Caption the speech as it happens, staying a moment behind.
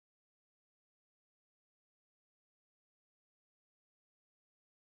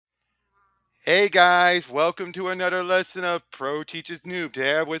Hey guys, welcome to another lesson of Pro Teaches Noob.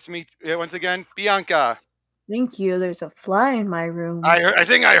 Today I have with me once again Bianca. Thank you. There's a fly in my room. I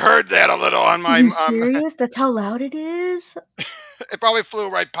think I heard that a little on Are my. you serious? That's how loud it is? It probably flew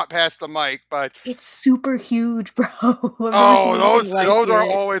right past the mic, but It's super huge, bro. I've never oh, seen anything like those are it.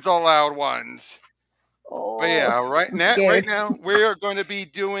 always the loud ones. But Oh, yeah, I'm scared. right now we are going to be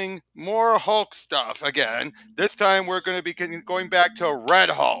doing more Hulk stuff again. This time we're going to be going back to Red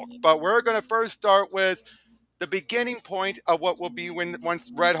Hulk, but we're going to first start with the beginning point of what will be when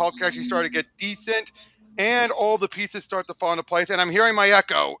once Red Hulk actually started to get decent and all the pieces start to fall into place. And I'm hearing my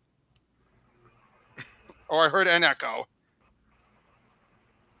echo, or I heard an echo.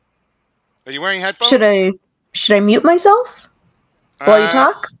 Are you wearing Should headphones? I should I mute myself while you Uh,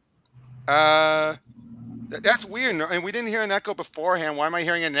 talk? uh, that's weird. And we didn't hear an echo beforehand. Why am I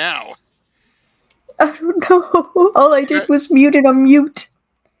hearing it now? I don't know. All I Uh, did was mute it on mute.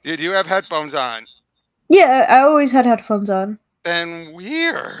 Did you have headphones on? Yeah, I always had headphones on. Then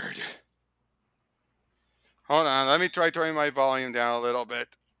weird. Hold on. Let me try turning my volume down a little bit.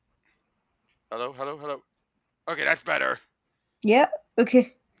 Hello, hello, hello. Okay, that's better. Yeah,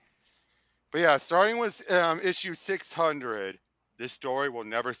 okay. But yeah, starting with issue 600, this story will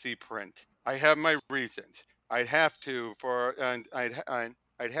never see print. I have my reasons. I'd have to for and I'd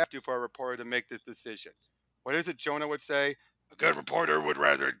have to for a reporter to make this decision. What is it Jonah would say? A good reporter would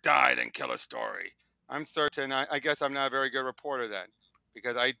rather die than kill a story. I'm certain. I guess I'm not a very good reporter then,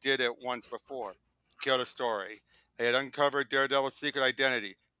 because I did it once before. Killed a story. I had uncovered Daredevil's secret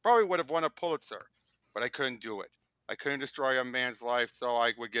identity. Probably would have won a Pulitzer, but I couldn't do it. I couldn't destroy a man's life so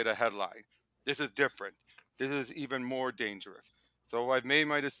I would get a headline. This is different. This is even more dangerous. So I've made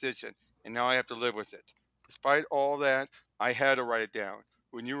my decision, and now I have to live with it. Despite all that, I had to write it down.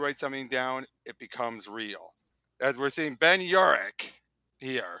 When you write something down, it becomes real. As we're seeing Ben Urich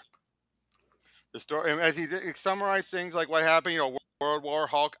here, the story as he summarized things like what happened, World War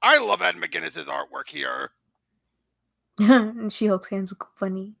Hulk. I love Ed McGuinness's artwork here. And She-Hulk's hands look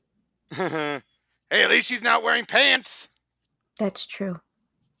funny. Hey, at least she's not wearing pants. That's true.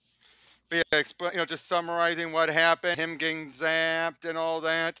 But yeah, just summarizing what happened, him getting zapped and all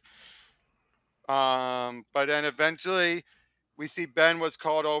that. But then eventually we see Ben was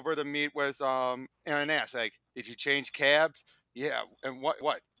called over to meet with Aaron asked, like, did you change cabs? Yeah. And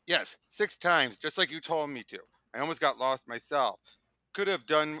what? Yes, 6 times, just like you told me to. I almost got lost myself. Could have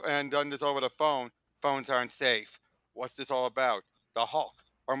done this over the phone. Phones aren't safe. What's this all about? The Hulk.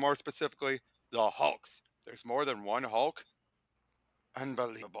 Or more specifically, the Hulks. There's more than one Hulk?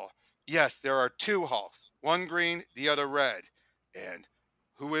 Unbelievable. Yes, there are two Hulks. One green, the other red. And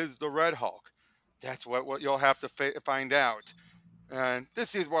who is the Red Hulk? That's what you'll have to find out. And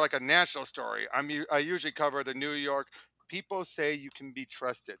this is more like a national story. I usually cover the New York. People say you can be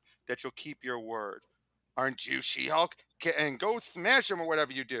trusted, that you'll keep your word. Aren't you She-Hulk? And go smash him or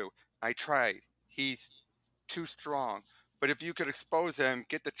whatever you do. I tried. He's too strong. But if you could expose him,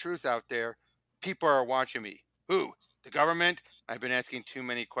 get the truth out there, people are watching me. Who? The government? I've been asking too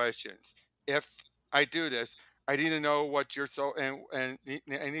many questions. If I do this, I need to know what you're so and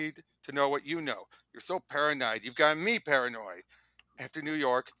I need to know what you know. You're so paranoid. You've got me paranoid. After New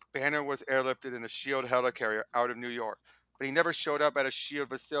York, Banner was airlifted in a SHIELD helicarrier out of New York, but he never showed up at a SHIELD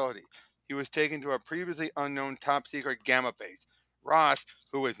facility. He was taken to a previously unknown top secret Gamma base. Ross,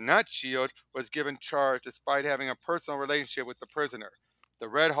 who was not SHIELD, was given charge despite having a personal relationship with the prisoner. The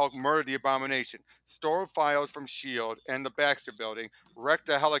Red Hulk murdered the Abomination, stole files from SHIELD and the Baxter building, wrecked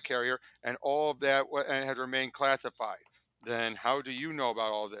the helicarrier, and all of that and has remained classified. Then how do you know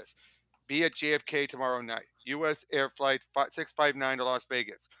about all this? Be at JFK tomorrow night. U.S. Air Flight 659 to Las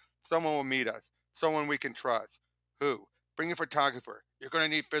Vegas. Someone will meet us. Someone we can trust. Who? Bring a photographer. You're going to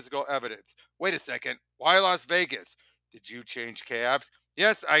need physical evidence. Wait a second. Why Las Vegas? Did you change cabs?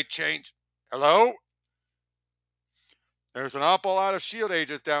 Yes, I changed. Hello? There's an awful lot of SHIELD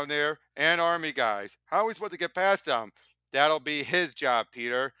agents down there and Army guys. How are we supposed to get past them? That'll be his job,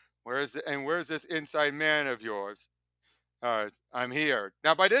 Peter. Where's this inside man of yours? I'm here.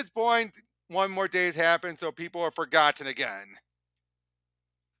 Now, by this point, one more day's happened, so people are forgotten again.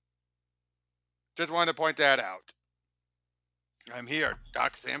 Just wanted to point that out. I'm here.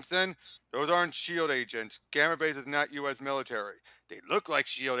 Doc Samson? Those aren't SHIELD agents. Gamma Base is not U.S. military. They look like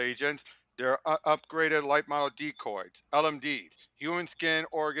SHIELD agents. They're upgraded light model decoys, LMDs, human skin,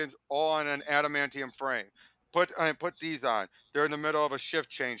 organs, all on an adamantium frame. Put these on. They're in the middle of a shift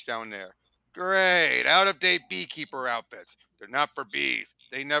change down there. Great, out of date beekeeper outfits. They're not for bees.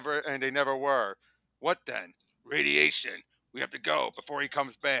 They never were. What then? Radiation. We have to go before he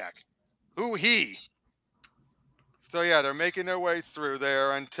comes back. Who he? So yeah, they're making their way through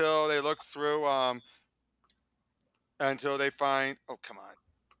there until they look through until they find, oh come on.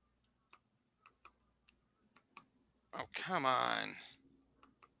 Oh come on.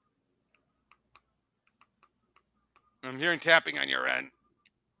 I'm hearing tapping on your end.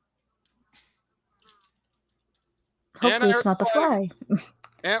 And I Hopefully heard it's not the the fly. fly.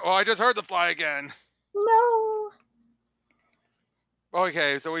 And, I just heard the fly again. No.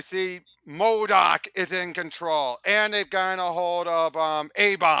 Okay, so we see MODOK is in control, and they've gotten a hold of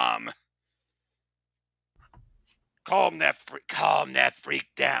A-Bomb. Calm that freak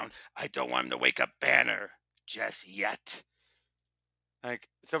down. I don't want him to wake up Banner just yet. Like,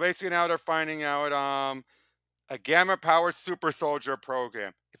 so basically now they're finding out a gamma-powered super soldier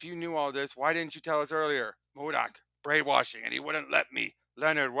program. If you knew all this, why didn't you tell us earlier? MODOK, brainwashing, and he wouldn't let me.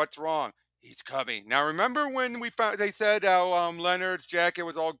 Leonard, what's wrong? He's coming. Now remember when they said how Leonard's jacket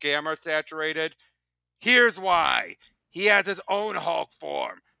was all gamma saturated? Here's why. He has his own Hulk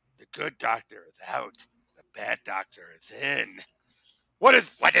form. The good doctor is out. The bad doctor is in. What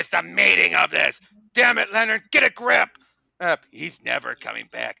is the meaning of this? Damn it, Leonard, get a grip. He's never coming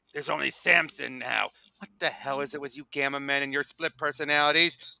back. There's only Samson now. What the hell is it with you Gamma men and your split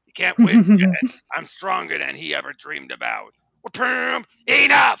personalities? You can't win yet. I'm stronger than he ever dreamed about.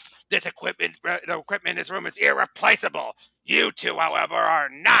 Enough! The equipment in this room is irreplaceable. You two, however, are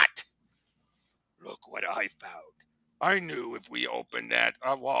not. Look what I found. I knew if we opened that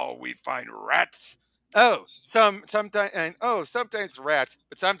wall, we'd find rats. Oh, sometimes rats,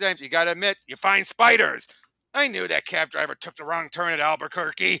 but sometimes you gotta admit, you find spiders. I knew that cab driver took the wrong turn at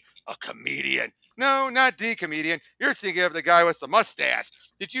Albuquerque. A comedian. No, not the comedian. You're thinking of the guy with the mustache.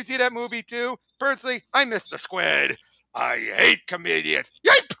 Did you see that movie too? Personally, I missed the squid. I hate comedians.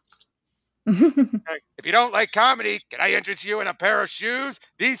 Yipe! If you don't like comedy, can I interest you in a pair of shoes?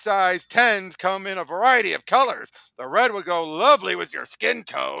 These size 10s come in a variety of colors. The red would go lovely with your skin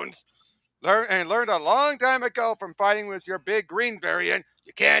tones. Learned a long time ago from fighting with your big green variant.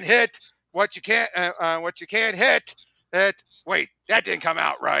 You can't hit what you can't hit. Wait, that didn't come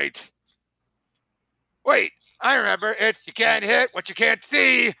out right. Wait, I remember. It's you can't hit what you can't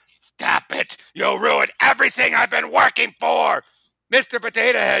see. Stop it. You'll ruin everything I've been working for. Mr.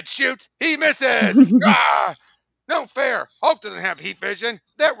 Potato Head shoots, he misses. Ah! No fair. Hulk doesn't have heat vision.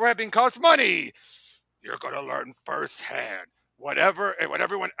 That webbing costs money. You're going to learn firsthand what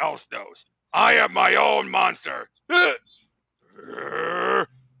everyone else knows. I am my own monster.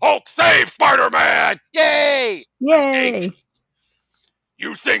 Hulk save Spider-Man! Yay! Yay!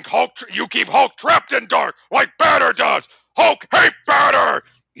 You think you keep Hulk trapped in dark like Banner does. Hulk hate Banner.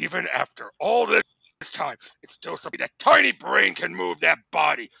 Even after all this time, it's still something that tiny brain can move that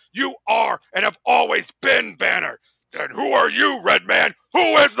body. You are and have always been Banner. Then who are you, Red Man? Who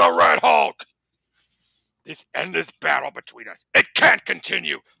is the Red Hulk? This endless battle between us, it can't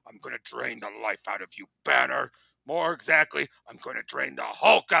continue. I'm going to drain the life out of you, Banner. More exactly, I'm going to drain the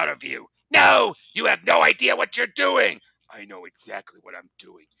Hulk out of you. No, you have no idea what you're doing. I know exactly what I'm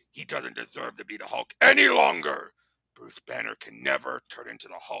doing. He doesn't deserve to be the Hulk any longer. Bruce Banner can never turn into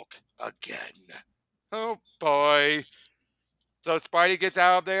the Hulk again. Oh, boy. So Spidey gets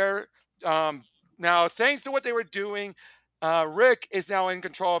out of there. Now, thanks to what they were doing, Rick is now in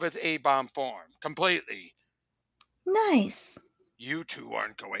control of his A-Bomb form completely. Nice. You two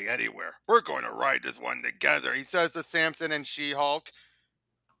aren't going anywhere. We're going to ride this one together, he says to Samson and She-Hulk.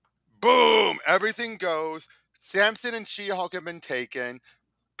 Boom! Everything goes. Samson and She-Hulk have been taken.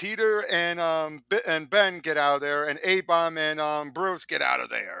 Peter and Ben get out of there, and A-Bomb and Bruce get out of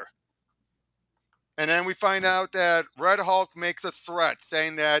there. And then we find out that Red Hulk makes a threat,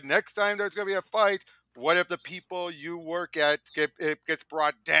 saying that next time there's going to be a fight, what if the people you work at gets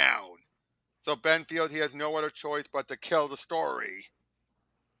brought down? So Ben feels he has no other choice but to kill the story.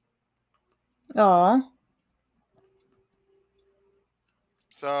 Aw.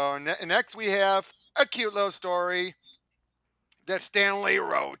 So next we have a cute little story that Stan Lee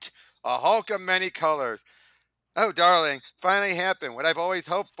wrote, A Hulk of Many Colors. Oh, darling, finally happened, what I've always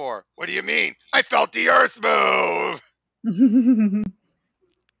hoped for. What do you mean? I felt the earth move!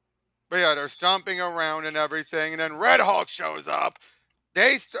 But yeah, they're stomping around and everything, and then Red Hulk shows up.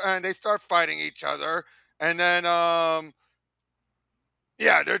 They start fighting each other, and then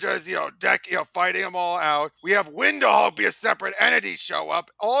yeah, they're just fighting them all out. We have Window Hulk be a separate entity show up.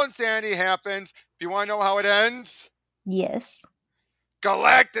 All insanity happens. If you want to know how it ends, Yes.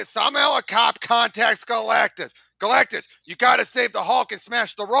 Galactus, somehow a cop contacts Galactus. Galactus, you gotta save the Hulk and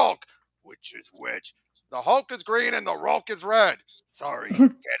smash the Hulk. Which is which? The Hulk is green and the Hulk is red. Sorry,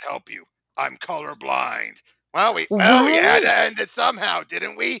 can't help you. I'm colorblind. Well, we had to end it somehow,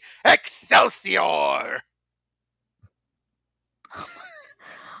 didn't we? Excelsior!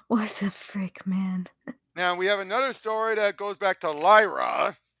 What the frick, man? Now, we have another story that goes back to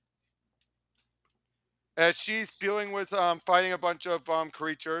Lyra, as she's dealing with fighting a bunch of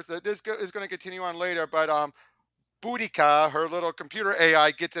creatures. This is going to continue on later, but Boudica, her little computer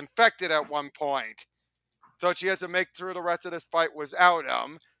AI, gets infected at one point. So she has to make through the rest of this fight without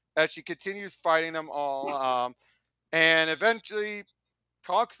him as she continues fighting them all, and eventually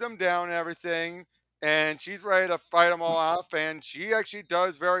talks them down and everything. And she's ready to fight them all off, and she actually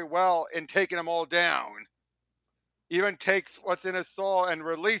does very well in taking them all down. Even takes what's in his soul and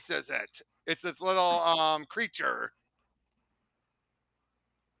releases it. It's this little creature.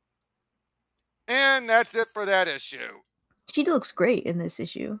 And that's it for that issue. She looks great in this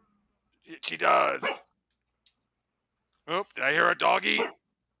issue. She does. Oh, did I hear a doggy?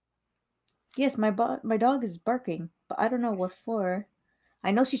 Yes, my dog is barking, but I don't know what for. I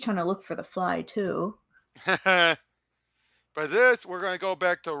know she's trying to look for the fly too. For this, we're going to go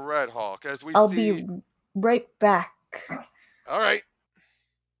back to Red Hulk as we I'll see. be right back. All right.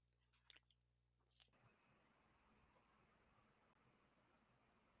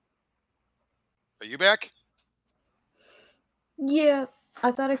 Are you back? Yeah, I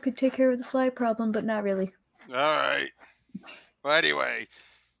thought I could take care of the fly problem, but not really. All right. Well, anyway,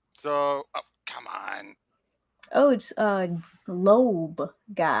 so come on. Oh, it's Loeb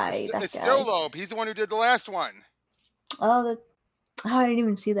guy. It's still Loeb. He's the one who did the last one. Oh, I didn't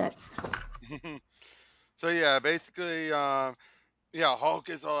even see that. So yeah, basically, yeah, Hulk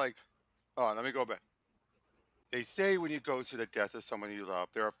is all like, oh, let me go back. They say when you go through the death of someone you love,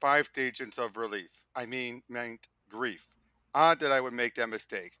 there are 5 stages of relief. I meant grief. Odd that I would make that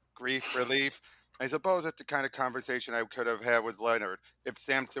mistake. Grief, relief. I suppose that's the kind of conversation I could have had with Leonard if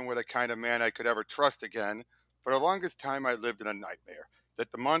Samson were the kind of man I could ever trust again. For the longest time, I lived in a nightmare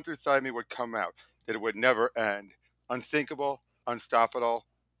that the monster inside me would come out, that it would never end. Unthinkable, unstoppable,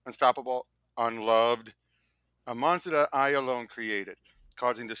 unloved. A monster that I alone created,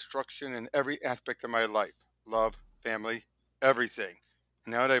 causing destruction in every aspect of my life. Love, family, everything.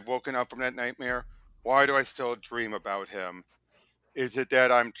 Now that I've woken up from that nightmare, why do I still dream about him? Is it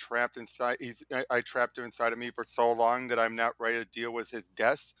that I'm trapped inside? I trapped him inside of me for so long that I'm not ready to deal with his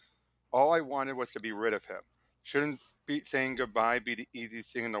death? All I wanted was to be rid of him. Shouldn't saying goodbye be the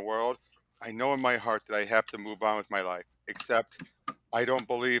easiest thing in the world? I know in my heart that I have to move on with my life. Except, I don't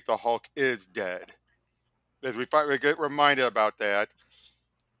believe the Hulk is dead. As we get reminded about that,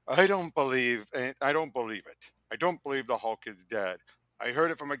 I don't believe it. I don't believe the Hulk is dead. I heard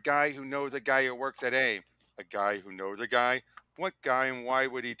it from a guy who knows a guy who works at AIM. A guy who knows a guy? What guy, and why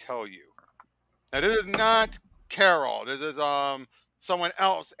would he tell you? Now, this is not Carol. This is someone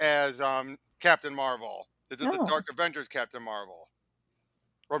else as Captain Marvel. This is the Dark Avengers Captain Marvel.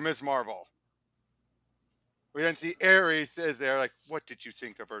 Or Ms. Marvel. We then see Ares says there, like, what did you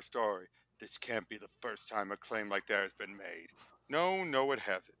think of her story? This can't be the first time a claim like that has been made. No, it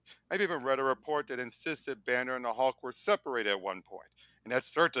hasn't. I've even read a report that insisted Banner and the Hulk were separated at one point, and that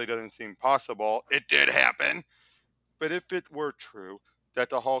certainly doesn't seem possible. It did happen. But if it were true that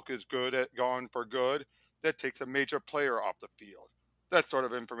the Hulk is gone for good, that takes a major player off the field. That sort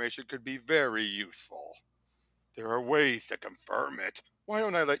of information could be very useful. There are ways to confirm it. Why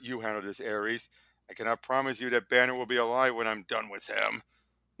don't I let you handle this, Ares? I cannot promise you that Banner will be alive when I'm done with him.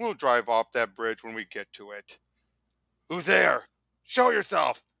 We'll drive off that bridge when we get to it. Who's there? Show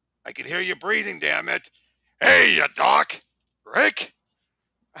yourself. I can hear you breathing, damn it. Hey, you Doc. Rick?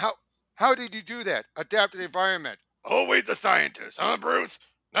 How did you do that? Adapt to the environment. Always the scientist, huh, Bruce?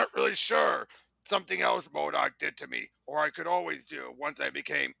 Not really sure. Something else MODOK did to me, or I could always do once I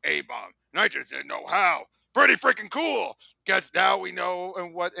became A-bomb, and I just didn't know how. Pretty freaking cool. Guess now we know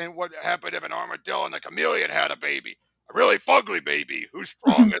what happened if an armadillo and a chameleon had a baby. A really fugly baby who's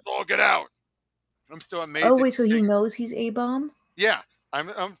strong as all get out. I'm still amazed. Oh wait, so he knows he's A-bomb? Yeah,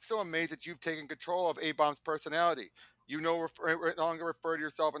 I'm still amazed that you've taken control of A-bomb's personality. You no longer refer to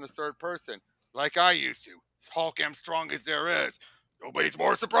yourself in the third person, like I used to. Hulk am strong as there is. Nobody's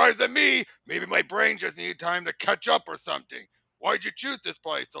more surprised than me. Maybe my brain just needed time to catch up or something. Why'd you choose this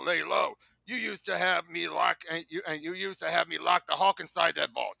place to lay low? You used to have me lock the Hulk inside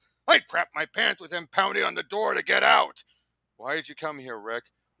that vault. I crapped my pants with him pounding on the door to get out. Why did you come here, Rick?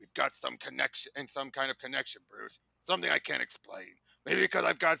 We've got some connection and some kind of connection, Bruce. Something I can't explain. Maybe because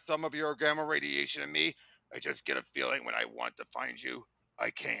I've got some of your gamma radiation in me. I just get a feeling when I want to find you, I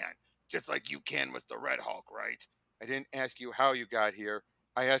can. Just like you can with the Red Hulk, right? I didn't ask you how you got here.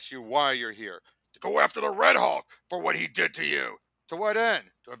 I asked you why you're here. To go after the Red Hulk for what he did to you. To what end?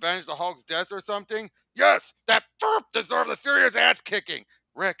 To avenge the Hulk's death or something? Yes, that perp deserves a serious ass kicking.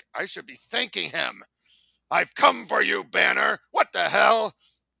 Rick, I should be thanking him. I've come for you, Banner. What the hell?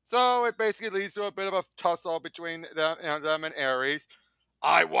 So it basically leads to a bit of a tussle between them and Ares.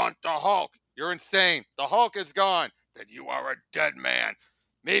 I want the Hulk. You're insane. The Hulk is gone. Then you are a dead man.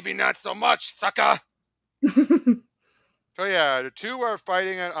 Maybe not so much, sucker. So yeah, the two are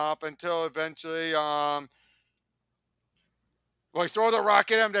fighting it up until eventually, well, he throws a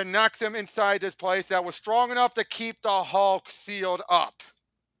rock at him, then knocks him inside this place that was strong enough to keep the Hulk sealed up.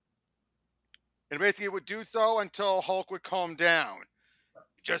 And basically would do so until Hulk would calm down.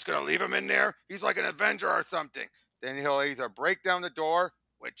 You're just gonna leave him in there? He's like an Avenger or something. Then he'll either break down the door,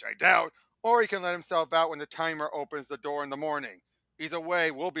 which I doubt, or he can let himself out when the timer opens the door in the morning. Either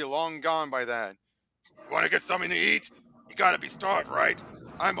way, we'll be long gone by then. You want to get something to eat? You gotta be starved, right?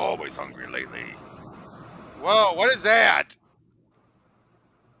 I'm always hungry lately. Whoa, what is that?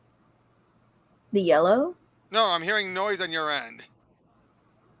 The yellow? No, I'm hearing noise on your end.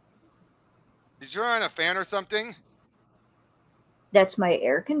 Did you turn on a fan or something? That's my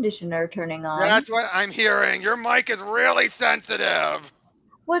air conditioner turning on. That's what I'm hearing. Your mic is really sensitive.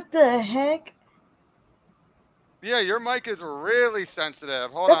 What the heck? Yeah, your mic is really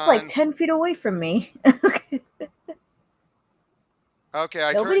sensitive. Hold on. That's like 10 feet away from me.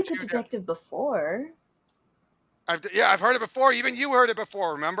 Okay, Nobody could detect it before. I've heard it before. Even you heard it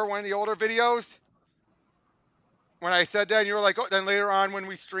before. Remember one of the older videos? When I said that, and you were like, oh, then later on when I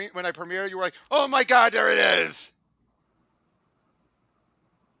premiered, you were like, oh my God, there it is.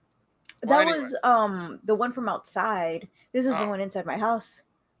 Well, that anyway. was the one from outside. This is the one inside my house.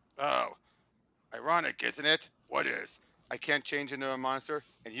 Oh, ironic, isn't it? What is? I can't change into a monster,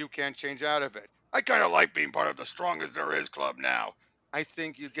 and you can't change out of it. I kind of like being part of the strongest there is club now. I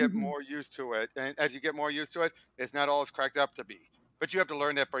think you get more used to it, and as you get more used to it, it's not all it's cracked up to be. But you have to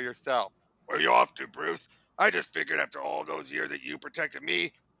learn that for yourself. Where are you off to, Bruce? I just figured after all those years that you protected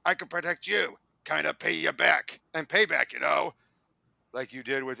me, I could protect you. Kind of pay you back. And payback, you know. Like you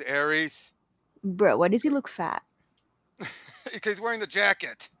did with Ares. Bro, why does he look fat? Because he's wearing the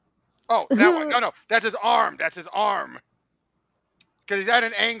jacket. Oh, that one. No, that's his arm. That's his arm. Because he's at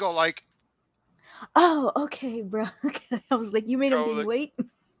an angle like... Oh, okay, bro. I was like, you made him gain weight?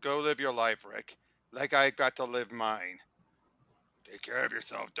 Go live your life, Rick. Like I got to live mine. Take care of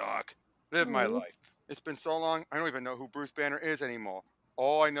yourself, Doc. Live my life. It's been so long, I don't even know who Bruce Banner is anymore.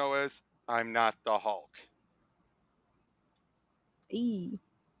 All I know is I'm not the Hulk.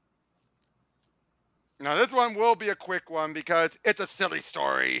 Now, this one will be a quick one because it's a silly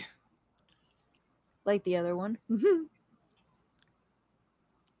story. Like the other one.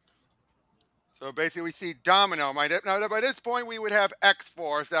 So basically, we see Dynamo. Now, by this point, we would have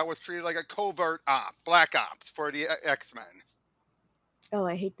X-Force that was treated like a covert op, black ops for the X-Men. Oh,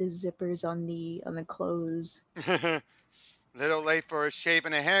 I hate the zippers on the clothes. Little late for a shave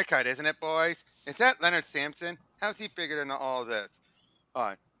and a haircut, isn't it, boys? Is that Leonard Samson? How's he figured into all this?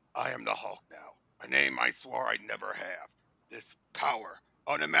 I am the Hulk now. A name I swore I'd never have. This power,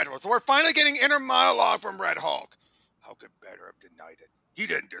 unimaginable. So we're finally getting inner monologue from Red Hulk. How could Banner have denied it? He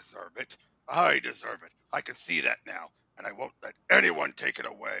didn't deserve it. I deserve it. I can see that now, and I won't let anyone take it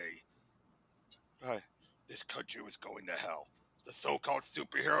away. This country was going to hell. The so-called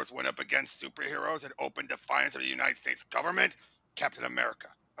superheroes went up against superheroes and opened defiance of the United States government. Captain America,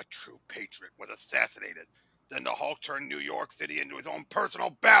 a true patriot, was assassinated. Then the Hulk turned New York City into his own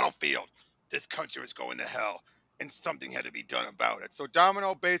personal battlefield. This country was going to hell, and something had to be done about it. So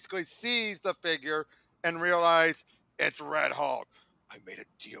Domino basically sees the figure and realizes it's Red Hulk. I made a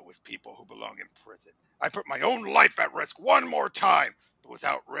deal with people who belong in prison. I put my own life at risk one more time. But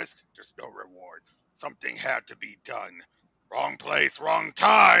without risk, there's no reward. Something had to be done. Wrong place, wrong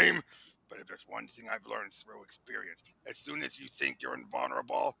time. But if there's one thing I've learned through experience, as soon as you think you're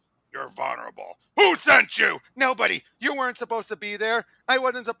invulnerable, you're vulnerable. Who sent you? Nobody. You weren't supposed to be there. I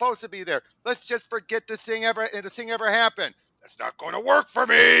wasn't supposed to be there. Let's just forget this thing ever happened. That's not going to work for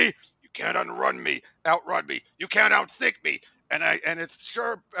me. You can't outrun me. You can't outsink me. And it's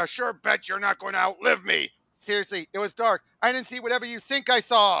a sure bet you're not going to outlive me. Seriously, it was dark. I didn't see whatever you think I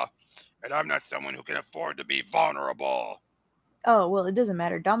saw. And I'm not someone who can afford to be vulnerable. Oh, well, it doesn't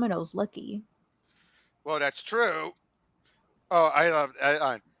matter. Domino's lucky. Well, that's true. Oh,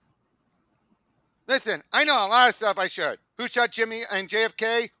 listen, I know a lot of stuff I should. Who shot Jimmy and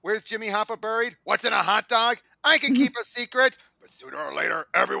JFK? Where's Jimmy Hoffa buried? What's in a hot dog? I can keep a secret, but sooner or later,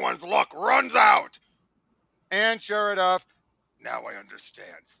 everyone's luck runs out. And sure enough, now I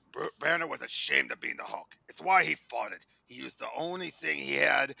understand. Banner was ashamed of being the Hulk. It's why he fought it. He used the only thing he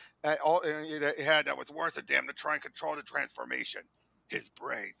had that was worth a damn to try and control the transformation. His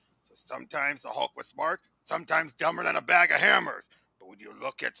brain. So sometimes the Hulk was smart, sometimes dumber than a bag of hammers. But when you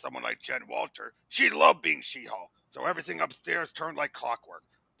look at someone like Jen Walter, she loved being She-Hulk. So everything upstairs turned like clockwork.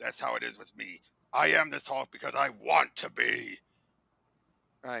 That's how it is with me. I am this Hulk because I want to be.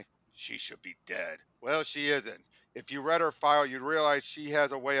 Right. She should be dead. Well, she isn't. If you read her file, you'd realize she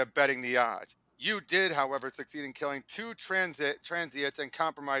has a way of betting the odds. You did, however, succeed in killing two transients and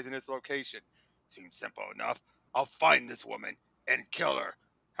compromising its location. Seems simple enough. I'll find this woman and kill her.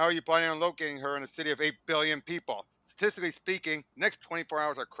 How are you planning on locating her in a city of 8 billion people? Statistically speaking, next 24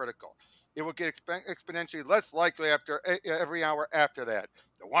 hours are critical. It will get exponentially less likely after every hour after that.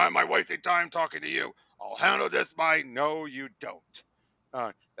 So why am I wasting time talking to you? I'll handle this by no, you don't.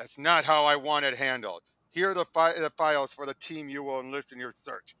 That's not how I want it handled. Here are the files for the team you will enlist in your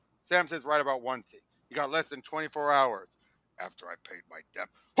search. Samson's right about one thing. You got less than 24 hours. After I paid my debt.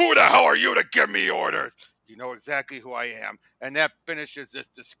 Who the hell are you to give me orders? You know exactly who I am, and that finishes this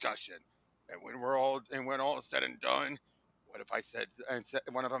discussion. And when all is said and done, what if I said, and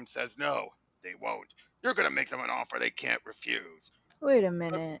one of them says no? They won't. You're gonna make them an offer they can't refuse. Wait a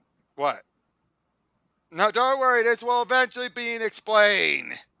minute. What? No, don't worry. This will eventually be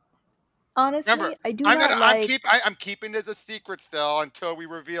explained. Honestly, Remember, I do not like. I'm keeping it a secret still until we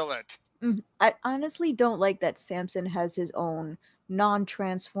reveal it. I honestly don't like that Samson has his own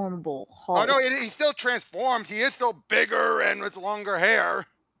non-transformable Hulk. Oh no, he still transforms. He is still bigger and with longer hair.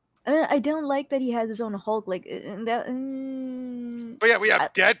 I don't like that he has his own Hulk. Like that. But yeah, we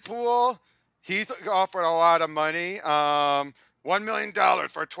have Deadpool. He's offered a lot of money. $1 million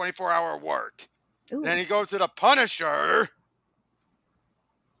for 24-hour work. Ooh. Then he goes to the Punisher.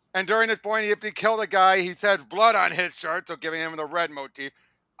 And during this point, if he killed a guy, he says blood on his shirt, so giving him the red motif.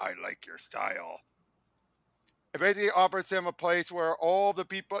 I like your style. It basically offers him a place where all the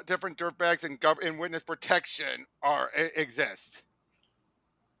people, different dirtbags and witness protection exist.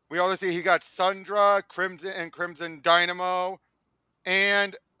 We also see he got Thundra, Crimson Dynamo,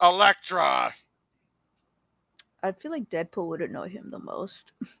 and Elektra. I feel like Deadpool would annoy him the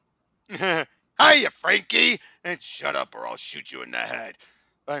most. Hiya, Frankie! And shut up or I'll shoot you in the head.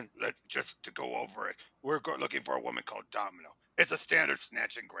 And just to go over it, we're looking for a woman called Dynamo. It's a standard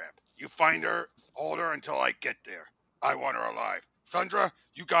snatch and grab. You find her, hold her until I get there. I want her alive. Thundra,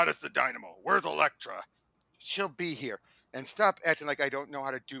 you got us the Dynamo. Where's Elektra? She'll be here. And stop acting like I don't know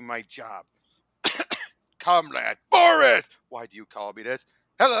how to do my job. Come, lad. Boris! Why do you call me this?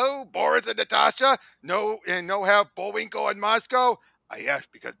 Hello, Boris and Natasha? No have Bullwinkle in Moscow? I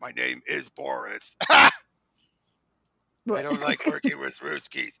asked because my name is Boris. I don't like working with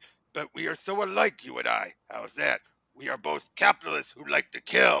Ruskies, but we are so alike, you and I. How's that? We are both capitalists who like to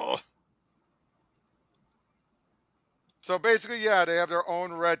kill. So basically, yeah, they have their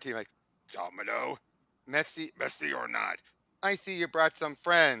own red team. Like, Domino, messy or not. I see you brought some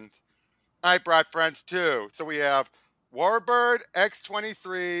friends. I brought friends too. So we have Warbird,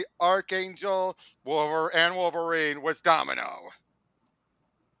 X-23, Archangel, and Wolverine with Domino.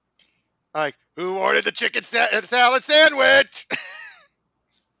 Like, who ordered the chicken salad sandwich?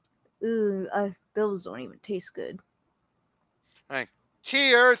 Ooh, those don't even taste good. Like,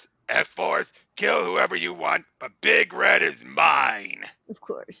 cheers, F-Force, kill whoever you want, but Big Red is mine. Of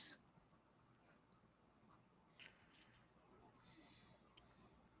course.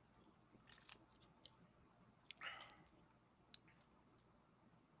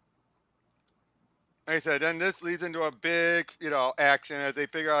 Like I said, then this leads into a big, action as they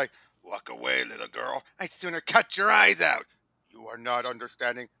figure like, walk away, little girl. I'd sooner cut your eyes out. You are not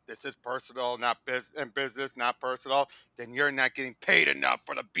understanding. This is personal, not business, not personal. Then you're not getting paid enough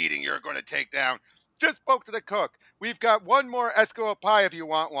for the beating you're going to take down. Just spoke to the cook. We've got one more escargot pie if you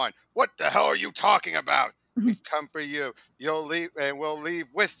want one. What the hell are you talking about? We've come for you. You'll leave, and we'll leave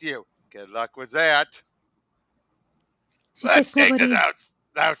with you. Good luck with that. Let's take this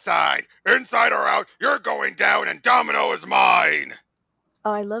outside. Inside or out, you're going down, and Domino is mine.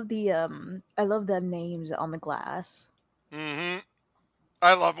 Oh, I love the names on the glass.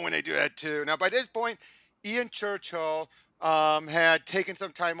 I love when they do that too. Now, by this point, Ian Churchill had taken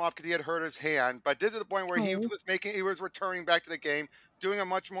some time off because he had hurt his hand. But this is the point where he was returning back to the game, doing a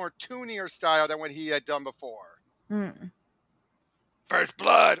much more toonier style than what he had done before. First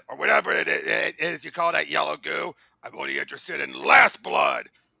blood, or whatever it is you call that yellow goo. I'm only interested in last blood.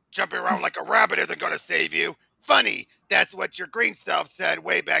 Jumping around like a rabbit isn't going to save you. Funny, that's what your green self said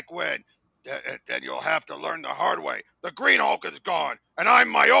way back when. Then you'll have to learn the hard way. The Green Hulk is gone, and I'm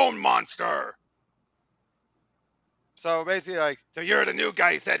my own monster. So basically, so you're the new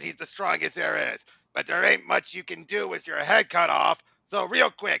guy who said he's the strongest there is, but there ain't much you can do with your head cut off. So real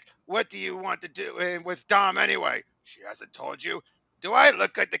quick, what do you want to do with Dom anyway? She hasn't told you. Do I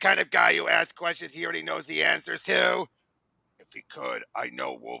look like the kind of guy who asks questions he already knows the answers to? If he could, I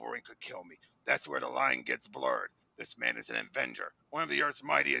know Wolverine could kill me. That's where the line gets blurred. This man is an Avenger, one of the Earth's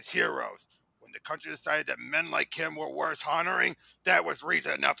mightiest heroes. When the country decided that men like him were worth honoring, that was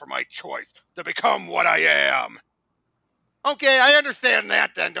reason enough for my choice to become what I am. Okay, I understand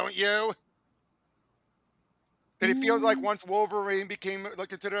that then, don't you? Did it feel like once Wolverine became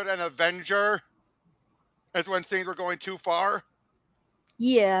considered an Avenger, that's when things were going too far?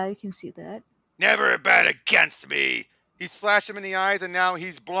 Yeah, I can see that. Never a bet against me. He slashed him in the eyes and now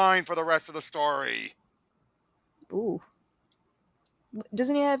he's blind for the rest of the story. Ooh.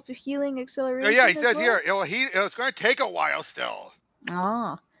 Doesn't he have healing acceleration? Yeah, he says here, it's going to take a while still.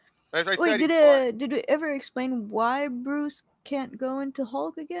 Ah. As I Wait, said, did it ever explain why Bruce can't go into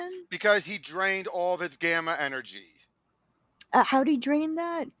Hulk again? Because he drained all of his gamma energy. How'd he drain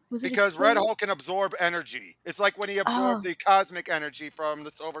that? Was it because Red explained? Hulk can absorb energy. It's like when he absorbed the cosmic energy from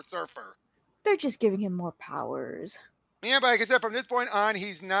the Silver Surfer. They're just giving him more powers. Yeah, but like I said, from this point on,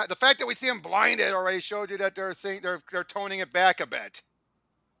 he's not. The fact that we see him blinded already showed you that they're toning it back a bit.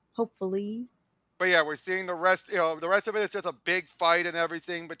 Hopefully. But yeah, we're seeing the rest. The rest of it is just a big fight and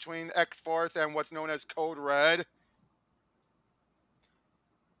everything between X-Force and what's known as Code Red.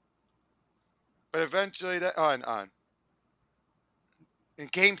 But eventually, in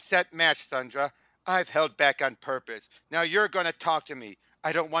game, set, match, Thundra. I've held back on purpose. Now you're gonna talk to me.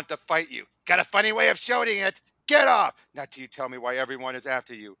 I don't want to fight you. Got a funny way of shouting it. Get off! Not till you tell me why everyone is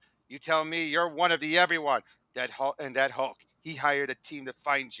after you. You tell me you're one of the everyone. That Hulk, he hired a team to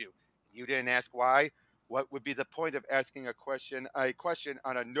find you. You didn't ask why? What would be the point of asking a question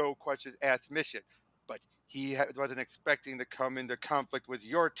on a no questions asked mission? But he wasn't expecting to come into conflict with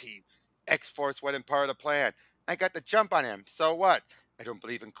your team. X-Force wasn't part of the plan. I got the jump on him. So what? I don't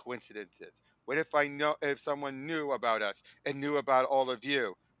believe in coincidences. What if someone knew about us and knew about all of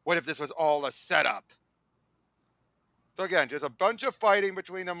you? What if this was all a setup? So again, there's a bunch of fighting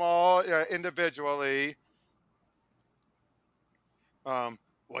between them all individually.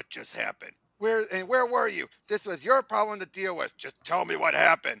 What just happened? Where were you? This was your problem to deal with. Just tell me what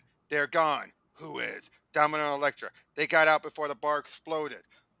happened. They're gone. Who is? Dynamo and Elektra. They got out before the bar exploded.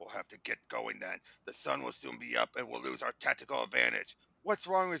 We'll have to get going then. The sun will soon be up and we'll lose our tactical advantage. What's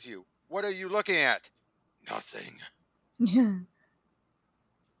wrong with you? What are you looking at? Nothing. Yeah.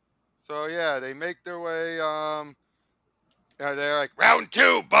 So yeah, they make their way. They're like, round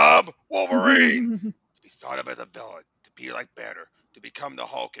 2, Bob. Wolverine. To be thought of as a villain, to be like Banner, to become the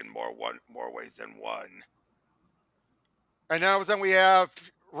Hulk in more ways than one. And now then we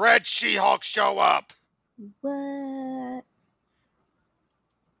have Red She-Hulk show up. What?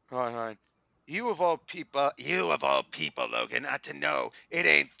 Hold on. You of all people, Logan, ought to know it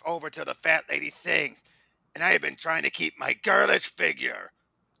ain't over till the fat lady sings. And I have been trying to keep my girlish figure.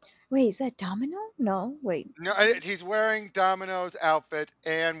 Wait, is that Domino? No, wait. No, he's wearing Domino's outfit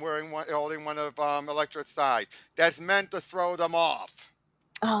and holding one of Elektra's sides. That's meant to throw them off.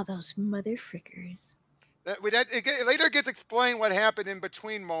 Oh, those motherfrickers. It later gets explained what happened in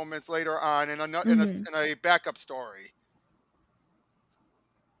between moments later on in a backup story.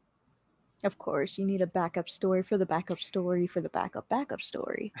 Of course, you need a backup story for the backup story for the backup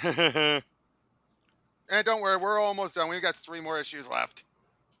story. And don't worry, we're almost done. We've got 3 more issues left.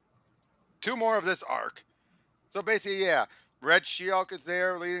 2 more of this arc. So basically, yeah, Red She-Hulk is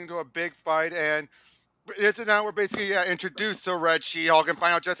there leading to a big fight, and now we're basically introduced to Red She-Hulk and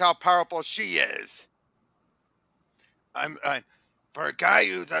find out just how powerful she is. For a guy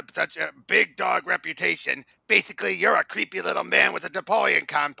who's such a big dog reputation, basically you're a creepy little man with a Napoleon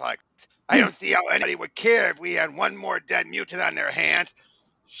complex. I don't see how anybody would care if we had one more dead mutant on their hands.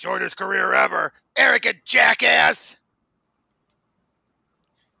 Shortest career ever. Arrogant jackass!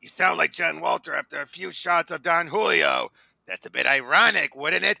 You sound like John Walter after a few shots of Don Julio. That's a bit ironic,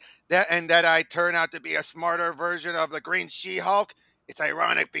 wouldn't it? That I turn out to be a smarter version of the Green She-Hulk? It's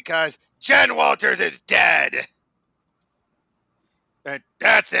ironic because Jen Walters is dead! And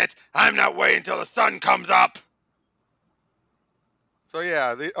that's it! I'm not waiting until the sun comes up! So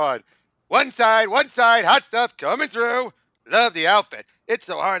yeah, one side, hot stuff coming through. Love the outfit. It's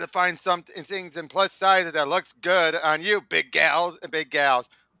so hard to find some things in plus sizes that looks good on you, big gals and big gals.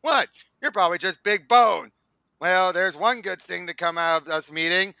 What? You're probably just big bone. Well, there's one good thing to come out of us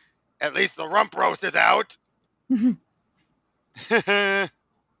meeting. At least the rump roast is out. Red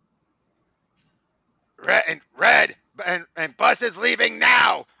and Bus is leaving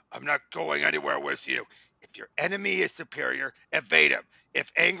now. I'm not going anywhere with you. If your enemy is superior, evade him.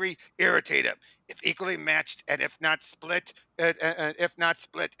 If angry, irritate him. If equally matched, and if not split, and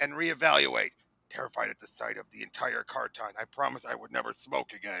reevaluate. Terrified at the sight of the entire carton, I promised I would never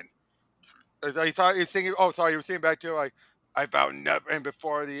smoke again. He's singing. Oh, sorry, you were singing back to I vow never, and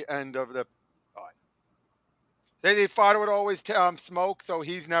before the end of the. They thought it would always smoke, so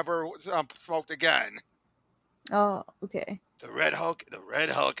he's never smoked again. Oh, okay. The Red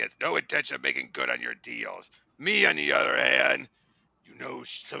Hulk has no intention of making good on your deals. Me, on the other hand, you know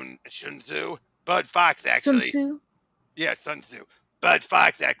Sun Tzu? Bud Fox, Sun actually. Tzu? Yeah, Sun Tzu. Bud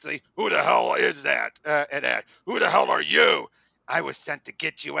Fox, actually. Who the hell is that? Who the hell are you? I was sent to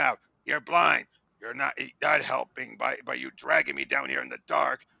get you out. You're blind. You're not helping by you dragging me down here in the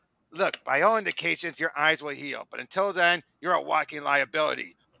dark. Look, by all indications, your eyes will heal. But until then, you're a walking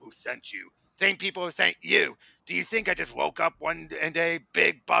liability. Who sent you? Same people who sent you. Do you think I just woke up one day,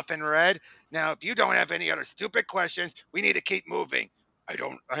 big, buff, and red? Now, if you don't have any other stupid questions, we need to keep moving. I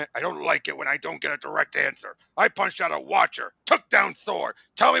don't like it when I don't get a direct answer. I punched out a watcher, took down Thor.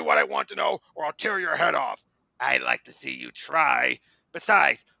 Tell me what I want to know, or I'll tear your head off. I'd like to see you try.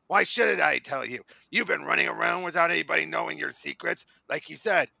 Besides, why should I tell you? You've been running around without anybody knowing your secrets. Like you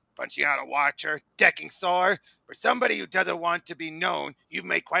said, punching out a watcher, decking Thor. For somebody who doesn't want to be known, you've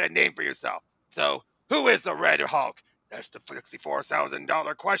made quite a name for yourself. So, who is the Red Hulk? That's the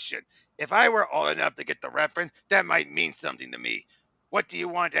 $64,000 question. If I were old enough to get the reference, that might mean something to me. What do you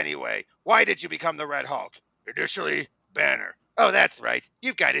want anyway? Why did you become the Red Hulk? Initially, Banner. Oh, that's right.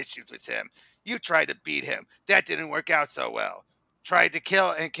 You've got issues with him. You tried to beat him. That didn't work out so well. Tried to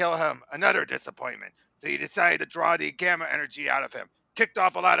kill him. Another disappointment. So you decided to draw the gamma energy out of him. Ticked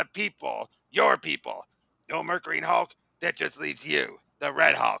off a lot of people. Your people. No Mercury Hulk? That just leaves you, the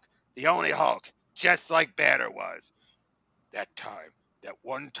Red Hulk. The only Hulk. Just like Banner was. That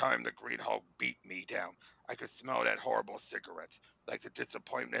one time the Green Hulk beat me down. I could smell that horrible cigarettes, like the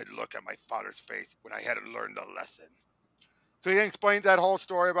disappointed look on my father's face when I had to learn the lesson. So he explained that whole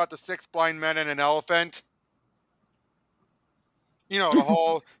story about the 6 blind men and an elephant. You know, the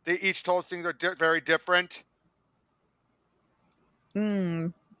whole, they each told things are very different.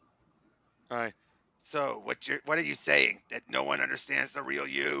 Mm. So what are you saying? That no one understands the real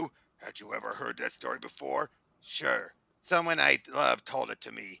you? Had you ever heard that story before? Sure. Someone I love told it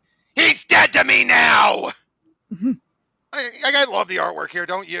to me. He's dead to me now! I love the artwork here,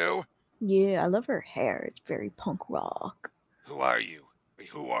 don't you? Yeah, I love her hair. It's very punk rock. Who are you?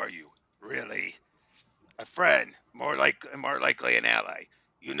 Who are you? Really? A friend, more likely an ally.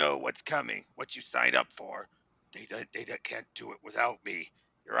 You know what's coming, what you signed up for. They can't do it without me.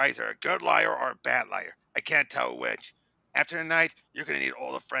 You're either a good liar or a bad liar. I can't tell which. After tonight, you're gonna need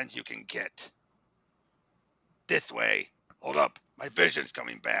all the friends you can get. This way. Hold up, my vision's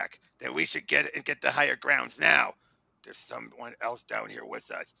coming back. Then we should get to higher grounds now. There's someone else down here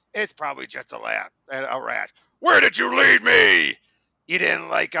with us. It's probably just a rat. Where did you lead me? You didn't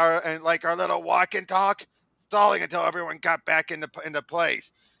like our little walk and talk? Stalling until everyone got back into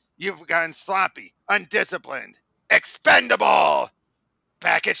place. You've gotten sloppy, undisciplined, expendable.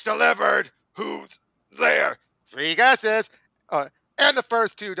 Package delivered. Who's there? 3 guesses. And the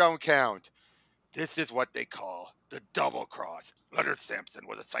first 2 don't count. This is what they call the double cross. Leonard Samson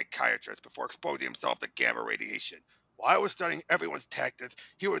was a psychiatrist before exposing himself to gamma radiation. While I was studying everyone's tactics,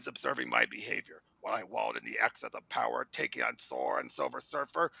 he was observing my behavior. When I walled in the excess of power, taking on Thor and Silver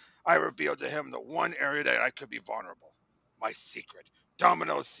Surfer, I revealed to him the one area that I could be vulnerable. My secret.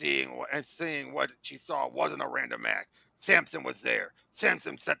 Domino seeing what she saw wasn't a random act. Samson was there.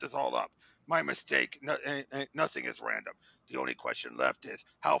 Samson set this all up. My mistake. Nothing is random. The only question left is,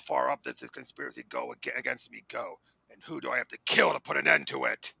 how far up does this conspiracy go against me go? And who do I have to kill to put an end to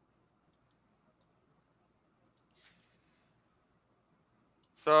it?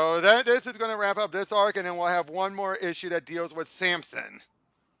 So this is going to wrap up this arc, and then we'll have one more issue that deals with Samson.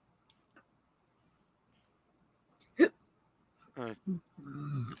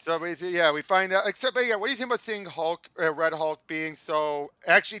 So basically, yeah, we find out. Except, yeah, what do you think about seeing Red Hulk being so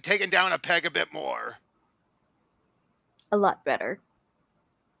actually taken down a peg a bit more? A lot better.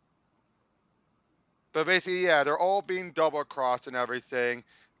 But basically, yeah, they're all being double crossed and everything.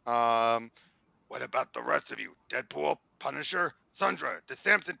 What about the rest of you? Deadpool, Punisher, Thundra. Did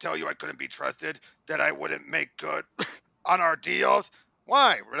Samson tell you I couldn't be trusted? That I wouldn't make good on our deals?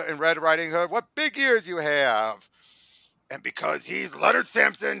 Why? In Red Riding Hood, what big ears you have! And because he's Leonard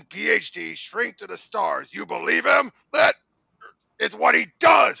Samson, PhD, shrink to the stars, you believe him? That is what he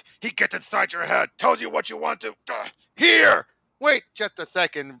does! He gets inside your head, tells you what you want to hear! Wait just a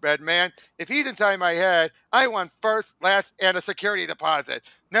second, Red Man. If he's inside my head, I want first, last, and a security deposit.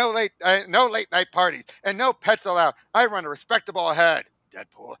 No late night parties, and no pets allowed. I run a respectable head.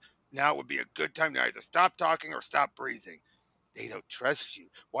 Deadpool, now would be a good time to either stop talking or stop breathing. They don't trust you.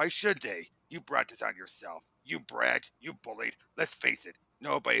 Why should they? You brought this on yourself. You bragged, you bullied. Let's face it,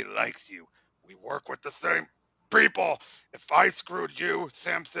 nobody likes you. We work with the same people. If I screwed you,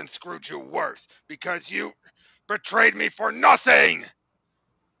 Samson screwed you worse. Because betrayed me for nothing!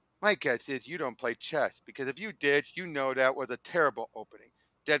 My guess is you don't play chess, because if you did, you know that was a terrible opening.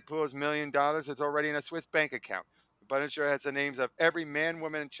 Deadpool's $1 million is already in a Swiss bank account. The Punisher has the names of every man,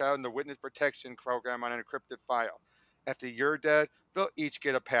 woman, and child in the witness protection program on an encrypted file. After you're dead, they'll each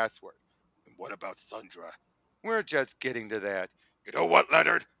get a password. And what about Thundra? We're just getting to that. You know what,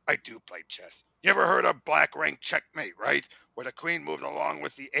 Leonard? I do play chess. You ever heard of black rank checkmate, right? Where the queen moves along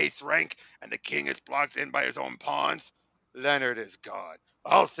with the ace rank and the king is blocked in by his own pawns? Leonard is gone.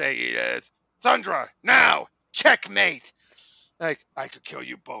 I'll say he is. Thundra, now! Checkmate! Like, I could kill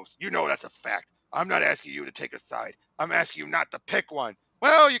you both. You know that's a fact. I'm not asking you to take a side. I'm asking you not to pick one.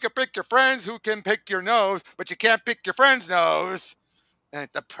 Well, you can pick your friends who can pick your nose, but you can't pick your friend's nose. And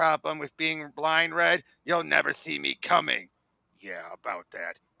the problem with being blind, Red, you'll never see me coming. Yeah, about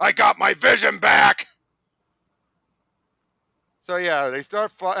that. I got my vision back! So yeah, they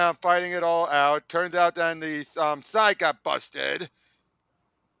start fighting it all out. Turns out then the side got busted.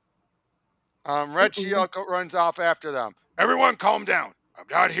 Red Shield runs off after them. Everyone calm down.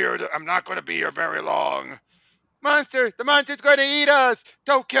 I'm not going to be here very long. Monster! The monster's going to eat us!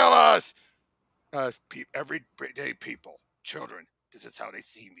 Don't kill us! Everyday people, children, this is how they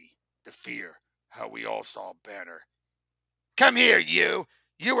see me. The fear, how we all saw Banner. Come here, you!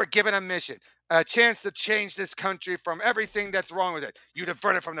 You were given a mission. A chance to change this country from everything that's wrong with it. You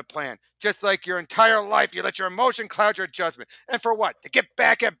diverted from the plan. Just like your entire life, you let your emotion cloud your judgment. And for what? To get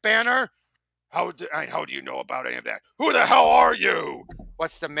back at Banner? How do you know about any of that? Who the hell are you?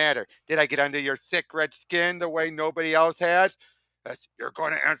 What's the matter? Did I get under your thick red skin the way nobody else has? You're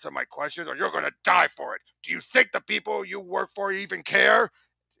going to answer my questions or you're going to die for it. Do you think the people you work for even care?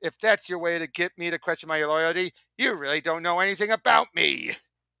 If that's your way to get me to question my loyalty, you really don't know anything about me.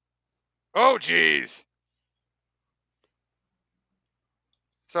 Oh, geez.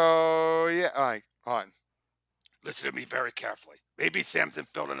 So, yeah, all right, on. Listen to me very carefully. Maybe Samson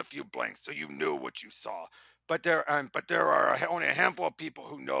filled in a few blanks so you knew what you saw. But there are only a handful of people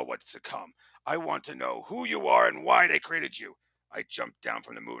who know what's to come. I want to know who you are and why they created you. I jumped down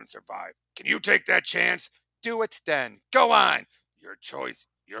from the moon and survived. Can you take that chance? Do it then. Go on. Your choice,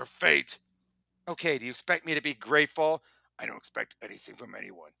 your fate. Okay, do you expect me to be grateful? I don't expect anything from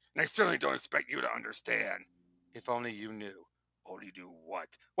anyone. And I certainly don't expect you to understand. If only you knew. Only knew what?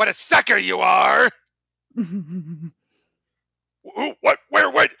 What a sucker you are! Who? What?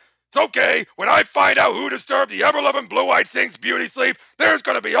 Where? Wait! It's okay. When I find out who disturbed the ever-loving blue-eyed thing's beauty sleep, there's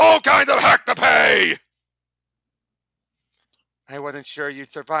gonna be all kinds of heck to pay! I wasn't sure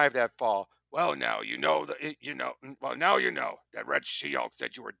you'd survive that fall. Well, now you know Well, now you know. That red She-Hulk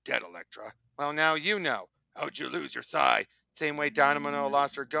said you were dead, Elektra. Well, now you know. How'd you lose your sigh? Same way Dynamo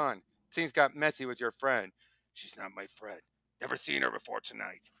lost her gun. Things got messy with your friend. She's not my friend. Never seen her before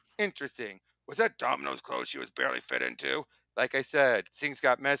tonight. Interesting. Was that Domino's clothes she was barely fit into? Like I said, things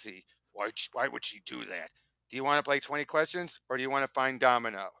got messy. Why would she do that? Do you want to play 20 questions, or do you want to find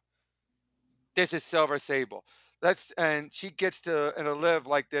Domino? This is Silver Sable. And she gets to live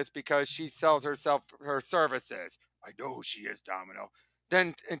like this because she sells her services. I know who she is, Domino.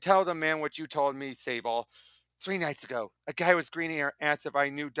 Then and tell the man what you told me, Sable. 3 nights ago, a guy was greening her asked if I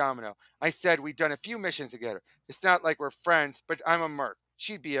knew Domino. I said we'd done a few missions together. It's not like we're friends, but I'm a merc.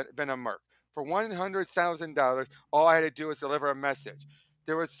 Been a merc. For $100,000, all I had to do was deliver a message.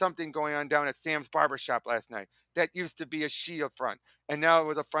 There was something going on down at Sam's barbershop last night. That used to be a shield front, and now it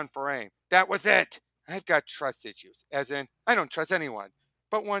was a front for AIM. That was it. I've got trust issues, as in, I don't trust anyone.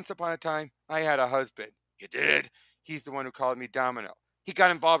 But once upon a time, I had a husband. You did? He's the one who called me Domino. He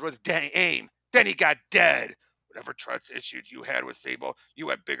got involved with AIM. Then he got dead. Whatever trust issues you had with Sable, you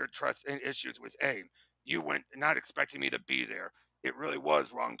had bigger trust issues with AIM. You went not expecting me to be there. It really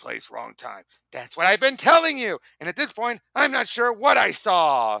was wrong place, wrong time. That's what I've been telling you. And at this point, I'm not sure what I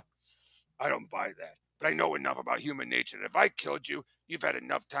saw. I don't buy that. But I know enough about human nature that if I killed you, you've had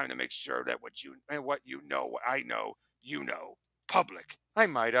enough time to make sure that what I know, you know. Public. I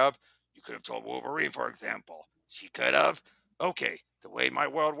might have. You could have told Wolverine, for example. She could have. Okay, the way my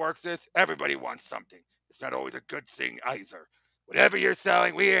world works is everybody wants something. It's not always a good thing either. Whatever you're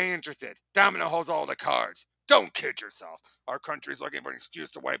selling, we ain't interested. Domino holds all the cards. Don't kid yourself. Our country's looking for an excuse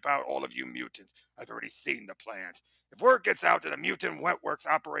to wipe out all of you mutants. I've already seen the plans. If word gets out that a mutant wetworks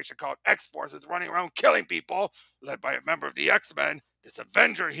operation called X-Force is running around killing people, led by a member of the X-Men, this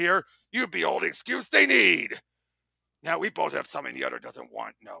Avenger here, you'd be all the excuse they need. Now, we both have something the other doesn't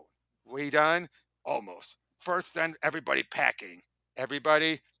want. No. We done? Almost. First, send everybody packing.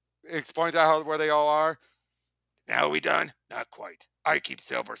 Everybody? Explain out where they all are. Now we done? Not quite. I keep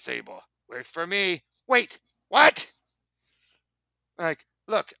Silver Sable. Works for me. Wait, what? Like,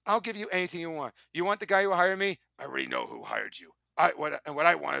 Look, I'll give you anything you want. You want the guy who hired me? I already know who hired you. What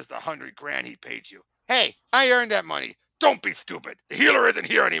I want is the 100 grand he paid you. Hey, I earned that money. Don't be stupid. The healer isn't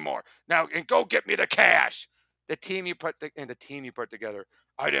here anymore. Now and go get me the cash. The team you put together.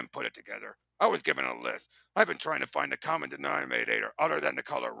 I didn't put it together. I was given a list. I've been trying to find a common denominator other than the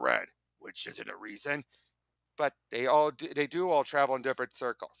color red, which isn't a reason. But they do all travel in different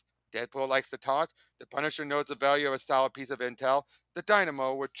circles. Deadpool likes to talk. The Punisher knows the value of a solid piece of intel. The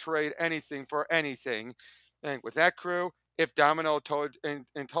Dynamo would trade anything for anything. And with that crew, if Domino told,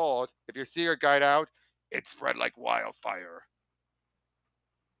 if you see your guide out, it spread like wildfire.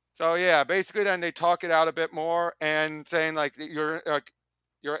 So yeah, basically then they talk it out a bit more and saying like you're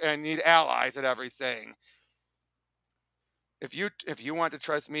and need allies and everything. If you want to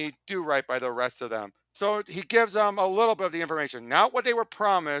trust me, do right by the rest of them. So he gives them a little bit of the information, not what they were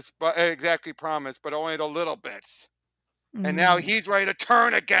promised, but exactly promised, but only the little bits. And now Mm, he's ready to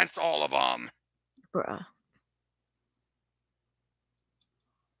turn against all of them. bruh.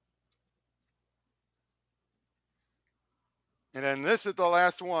 And then this is the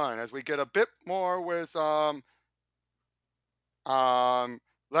last one, as we get a bit more with um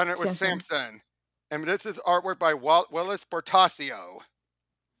Leonard with Samson. Samson. And this is artwork by Willis Portacio.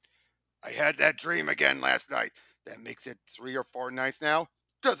 I had that dream again last night. That makes it 3 or 4 nights now.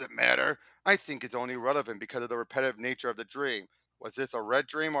 Doesn't matter. I think it's only relevant because of the repetitive nature of the dream. Was this a red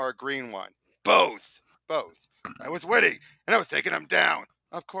dream or a green one? Both. Both. I was witty, and I was taking him down.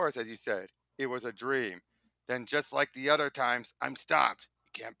 Of course, as you said, it was a dream. Then, just like the other times, I'm stopped.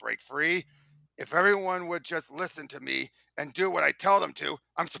 You can't break free. If everyone would just listen to me and do what I tell them to,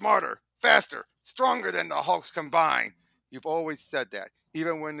 I'm smarter, faster, stronger than the Hulks combined. You've always said that,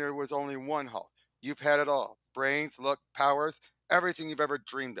 even when there was only one Hulk. You've had it all: brains, luck, powers, everything you've ever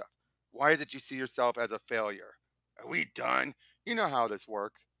dreamed of. Why did you see yourself as a failure? Are we done? You know how this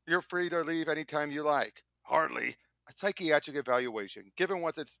works. You're free to leave anytime you like. Hardly. A psychiatric evaluation, given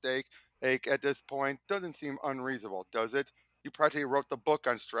what's at stake at this point, doesn't seem unreasonable, does it? You practically wrote the book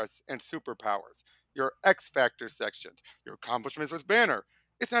on stress and superpowers. Your X Factor section, your accomplishments with Banner.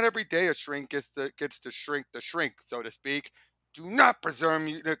 It's not every day a shrink gets to shrink the shrink, so to speak. Do not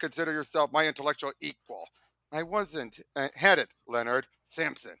presume to consider yourself my intellectual equal. I wasn't. Had it, Leonard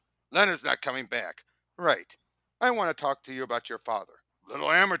Samson. Leonard's not coming back. Right. I want to talk to you about your father.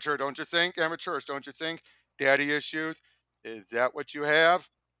 Little amateur, don't you think? Amateurish, don't you think? Daddy issues. Is that what you have?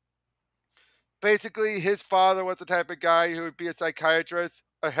 Basically, his father was the type of guy who would be a psychiatrist,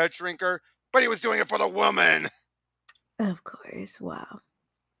 a head shrinker, but he was doing it for the woman. Of course. Wow.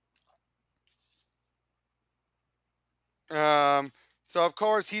 Um, so of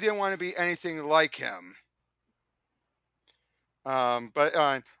course he didn't want to be anything like him. But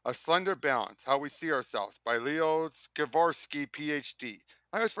A Slender Balance: How We See Ourselves by Leo Skavorsky, PhD.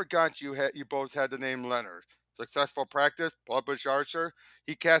 I always forgot you both had the name Leonard. Successful practice, published Archer.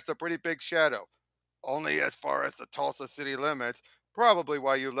 He cast a pretty big shadow, only as far as the Tulsa city limits. Probably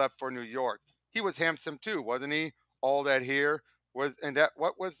why you left for New York. He was handsome too, wasn't he? All that here was, and that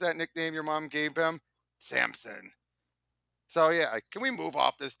what was that nickname your mom gave him? Samson. So yeah, can we move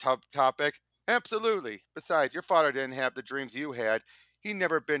off this topic? Absolutely. Besides, your father didn't have the dreams you had. He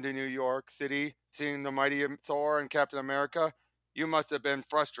never been to New York City, seen the mighty Thor and Captain America. You must have been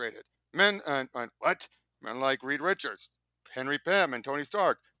frustrated. What? Men like Reed Richards, Henry Pym, and Tony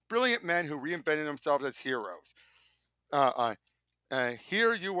Stark, brilliant men who reinvented themselves as heroes. Uh, uh,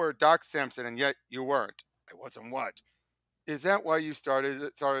 Here you were Doc Samson, and yet you weren't. I wasn't what? Is that why you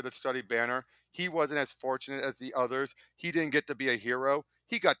started to study Banner? He wasn't as fortunate as the others. He didn't get to be a hero.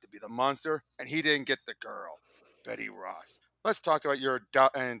 He got to be the monster, and he didn't get the girl, Betty Ross. Let's talk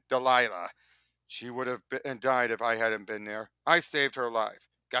about and Delilah. She would have been and died if I hadn't been there. I saved her life.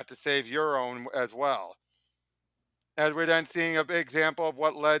 Got to save your own as well. As we're then seeing a big example of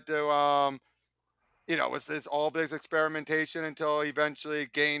what led to was this all this experimentation until he eventually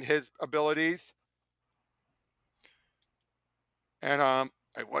gained his abilities. And I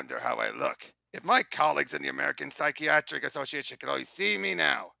wonder how I look. If my colleagues in the American Psychiatric Association could only see me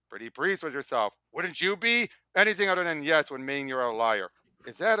now. Pretty pleased with yourself. Wouldn't you be? Anything other than yes when meaning you're a liar.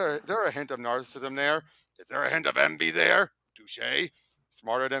 Is there a hint of narcissism there? Is there a hint of envy there? Touche.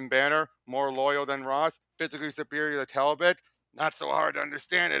 Smarter than Banner, more loyal than Ross, physically superior to Talbot. Not so hard to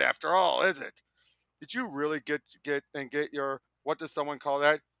understand it after all, is it? Did you really get your, what does someone call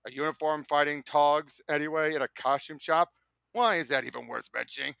that? A uniform fighting togs anyway at a costume shop? Why is that even worth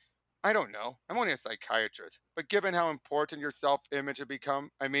mentioning? I don't know. I'm only a psychiatrist. But given how important your self image had become,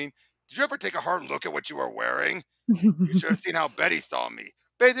 I mean, did you ever take a hard look at what you were wearing? You should have seen how Betty saw me.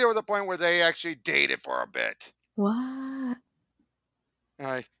 Basically, there was a point where they actually dated for a bit. What?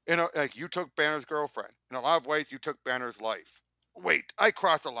 Like you took Banner's girlfriend. In a lot of ways, you took Banner's life. Wait, I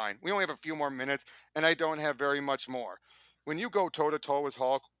crossed the line. We only have a few more minutes, and I don't have very much more. When you go toe to toe with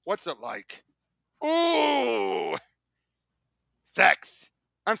Hulk, what's it like? Ooh, sex.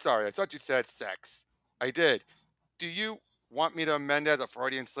 I'm sorry, I thought you said sex. I did. Do you want me to amend as a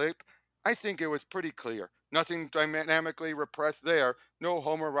Freudian slip? I think it was pretty clear. Nothing dynamically repressed there. No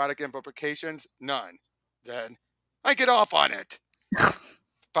homoerotic implications. None. Then I get off on it.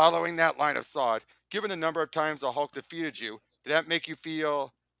 Following that line of thought, given the number of times the Hulk defeated you, did that make you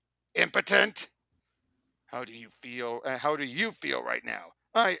feel impotent? How do you feel? How do you feel right now?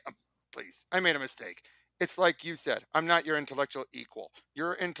 Please, I made a mistake. It's like you said, I'm not your intellectual equal.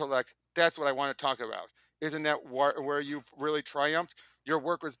 Your intellect, that's what I want to talk about. Isn't that where you've really triumphed? Your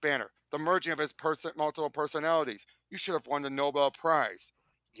work was Banner, the merging of his multiple personalities. You should have won the Nobel Prize.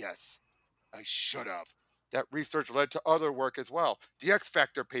 Yes, I should have. That research led to other work as well. The X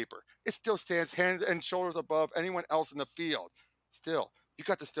Factor paper. It still stands hands and shoulders above anyone else in the field. Still, you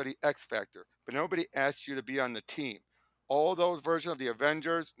got to study X Factor, but nobody asked you to be on the team. All those versions of the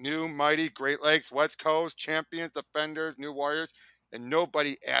Avengers, New, Mighty, Great Lakes, West Coast, Champions, Defenders, New Warriors, and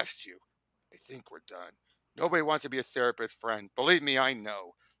nobody asked you. I think we're done. Nobody wants to be a therapist friend. Believe me, I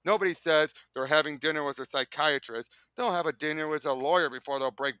know. Nobody says they're having dinner with a psychiatrist. They'll have a dinner with a lawyer before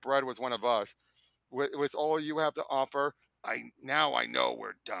they'll break bread with one of us. With all you have to offer, I know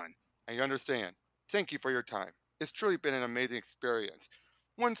we're done. I understand. Thank you for your time. It's truly been an amazing experience.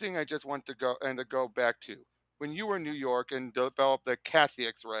 One thing I just want to go back to. When you were in New York and developed the Cassie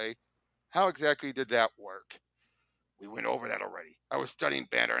X-ray, how exactly did that work? We went over that already. I was studying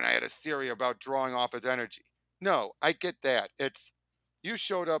Banner and I had a theory about drawing off his energy. No, I get that. It's you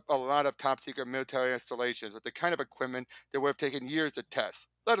showed up a lot of top secret military installations with the kind of equipment that would have taken years to test,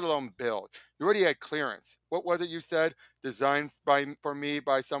 let alone build. You already had clearance. What was it you said? Designed for me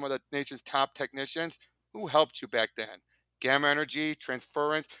by some of the nation's top technicians? Who helped you back then? Gamma energy,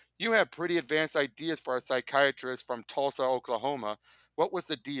 transference. You had pretty advanced ideas for a psychiatrist from Tulsa, Oklahoma. What was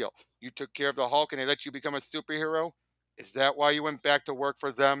the deal? You took care of the Hulk and they let you become a superhero? Is that why you went back to work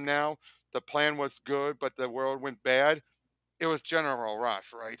for them now? The plan was good, but the world went bad? It was General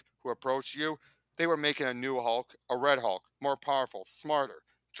Ross, right, who approached you? They were making a new Hulk, a red Hulk, more powerful, smarter,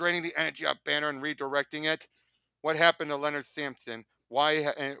 draining the energy out Banner and redirecting it. What happened to Leonard Samson? Why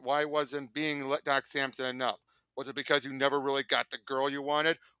wasn't being Doc Samson enough? Was it because you never really got the girl you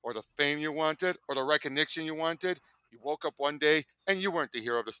wanted, or the fame you wanted, or the recognition you wanted? You woke up one day and you weren't the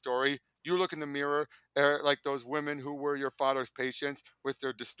hero of the story. You look in the mirror like those women who were your father's patients with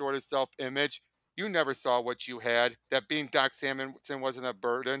their distorted self-image. You never saw what you had. That being Doc Samson wasn't a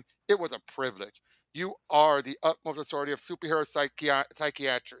burden; it was a privilege. You are the utmost authority of superhero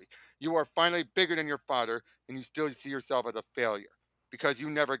psychiatry. You are finally bigger than your father, and you still see yourself as a failure because you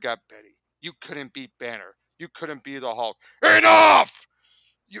never got Betty. You couldn't beat Banner. You couldn't be the Hulk. Enough!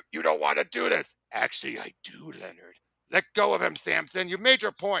 You don't want to do this. Actually, I do, Leonard. Let go of him, Samson. You've made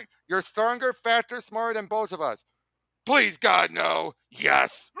your point. You're stronger, faster, smarter than both of us. Please, God, no.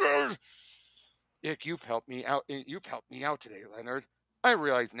 Yes. Ick, you've helped me out. You've helped me out today, Leonard. I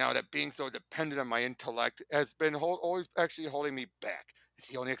realize now that being so dependent on my intellect has been always actually holding me back. It's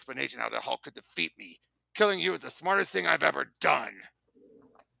the only explanation how the Hulk could defeat me. Killing you is the smartest thing I've ever done.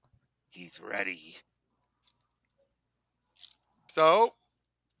 He's ready. So,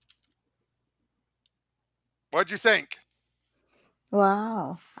 what'd you think?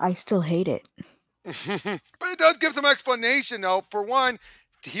 Wow, I still hate it. But it does give some explanation, though. For one,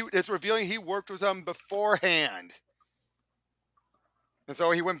 it's revealing he worked with them beforehand. And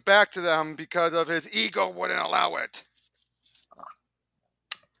so he went back to them because of his ego wouldn't allow it.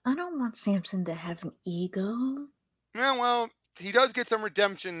 I don't want Samson to have an ego. Yeah, well, he does get some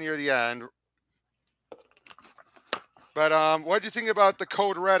redemption near the end. But what do you think about the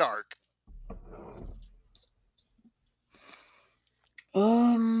Code Red arc?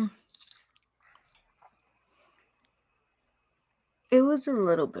 It was a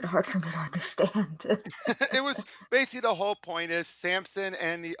little bit hard for me to understand. It was basically the whole point is Samson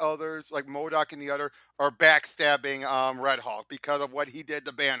and the others, like MODOK and the other, are backstabbing Red Hulk because of what he did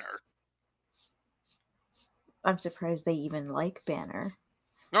to Banner. I'm surprised they even like Banner.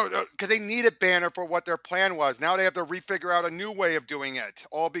 No, because they needed Banner for what their plan was. Now they have to refigure out a new way of doing it,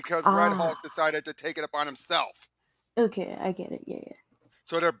 all because Red Hulk decided to take it upon himself. Okay, I get it. Yeah.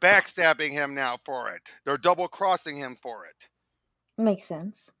 So they're backstabbing him now for it. They're double crossing him for it. Makes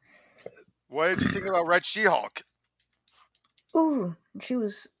sense. What did you think about Red She-Hulk? Ooh, she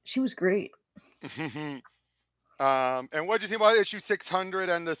was great. And what did you think about issue 600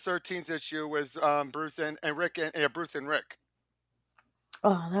 and the 13th issue with Bruce and Rick?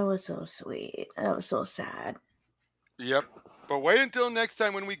 Oh, that was so sweet. That was so sad. Yep. But wait until next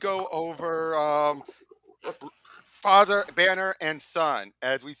time when we go over Br- Father, Banner, and Son,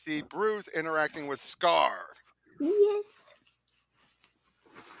 as we see Bruce interacting with Scar. Yes.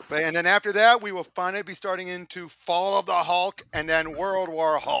 But and then after that, we will finally be starting into Fall of the Hulk and then World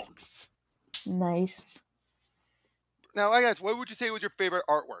War Hulks. Nice. Now, I guess, what would you say was your favorite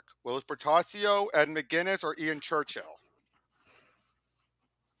artwork? Willis Bertasio, Ed McGuinness, or Ian Churchill?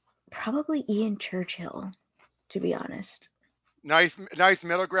 Probably Ian Churchill, to be honest. Nice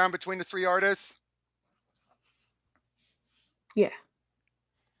middle ground between the three artists. Yeah.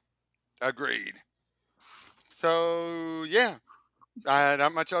 Agreed. So yeah,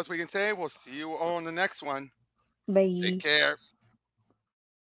 not much else we can say. We'll see you all on the next one. Take Bye. care.